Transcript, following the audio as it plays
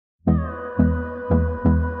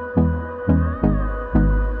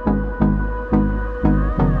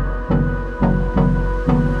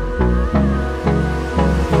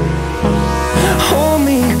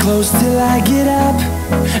close till I get up.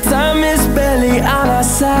 Time is barely on our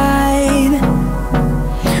side.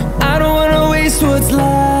 I don't wanna waste what's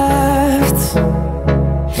left.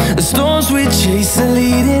 The storms we chase are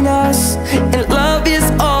leading us, and love is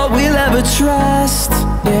all we'll ever trust.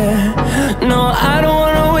 Yeah, no, I don't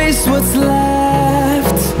wanna waste what's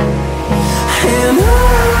left. And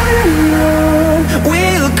on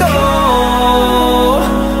we'll go,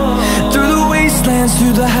 through the wastelands,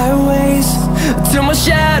 through the highways, till my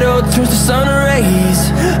shadow turns to sun rays.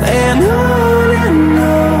 And on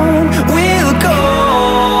we'll go,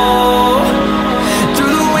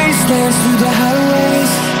 through the wastelands, through the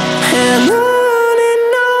highways, and on we'll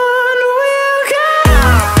go.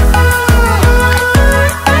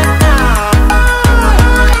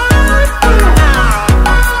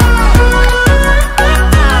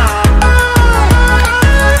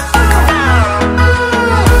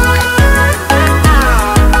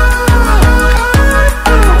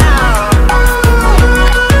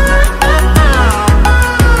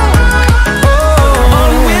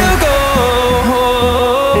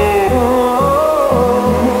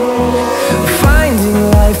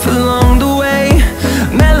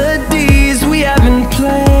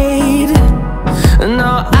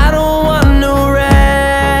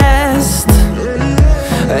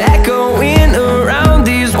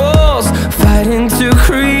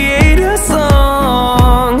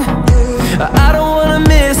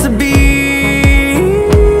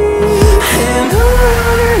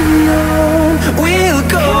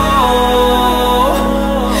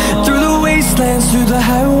 Through the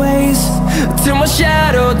highways, till my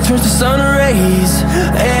shadow turns to sun rays.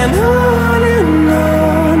 And on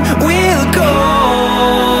we'll go,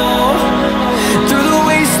 through the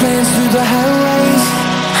wastelands, through the highways,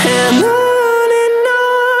 and on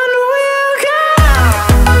we'll go.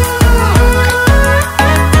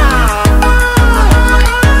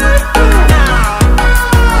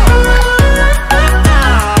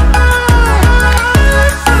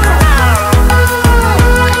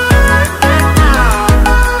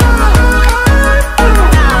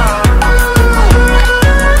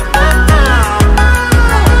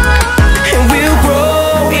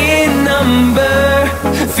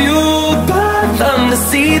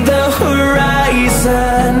 See the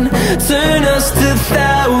horizon, turn us to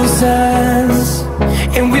thousands,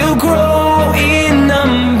 and we'll grow in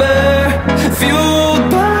number, fueled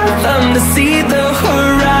by them to see the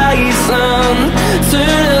horizon,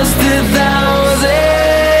 turn us